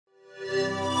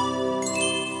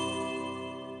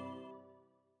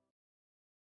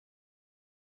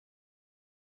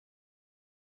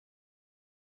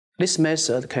This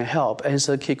method can help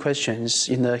answer key questions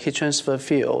in the heat transfer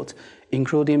field,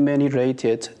 including many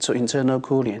related to internal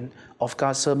cooling of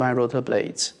gas turbine rotor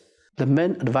blades. The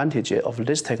main advantage of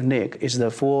this technique is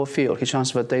the full field heat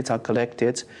transfer data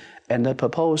collected and the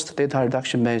proposed data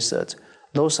reduction method.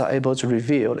 Those are able to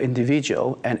reveal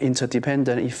individual and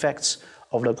interdependent effects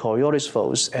of the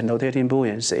Coriolis-force and rotating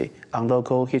buoyancy on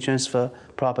local heat transfer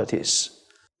properties.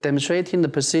 Demonstrating the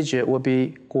procedure will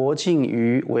be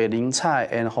Kuo-Ching, Wei-Ling, Chang,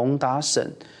 and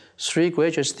Shen, 3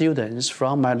 graduate students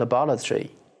from my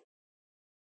laboratory.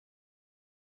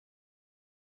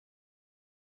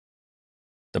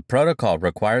 The protocol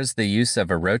requires the use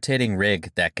of a rotating rig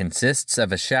that consists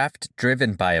of a shaft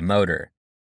driven by a motor.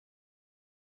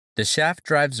 The shaft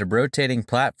drives a rotating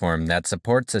platform that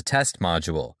supports a test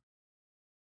module.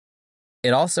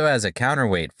 It also has a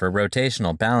counterweight for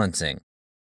rotational balancing.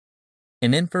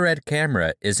 An infrared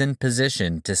camera is in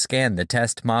position to scan the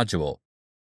test module.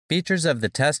 Features of the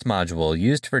test module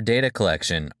used for data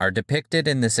collection are depicted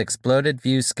in this exploded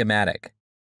view schematic.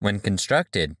 When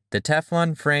constructed, the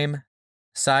Teflon frame,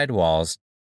 sidewalls,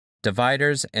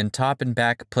 dividers, and top and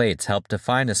back plates help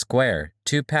define a square,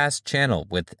 2-pass channel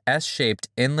with S-shaped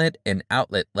inlet and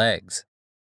outlet legs.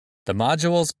 The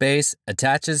module's base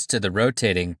attaches to the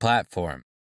rotating platform.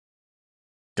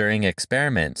 During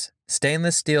experiments,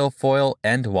 stainless steel foil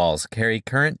end walls carry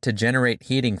current to generate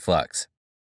heating flux.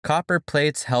 Copper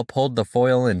plates help hold the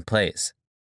foil in place.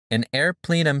 An air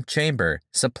plenum chamber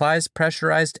supplies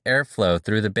pressurized airflow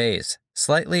through the base,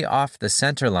 slightly off the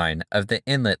center line of the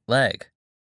inlet leg.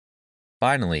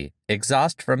 Finally,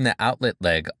 exhaust from the outlet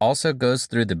leg also goes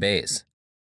through the base.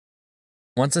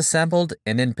 Once assembled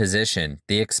and in position,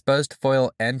 the exposed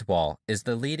foil end wall is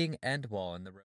the leading end wall in the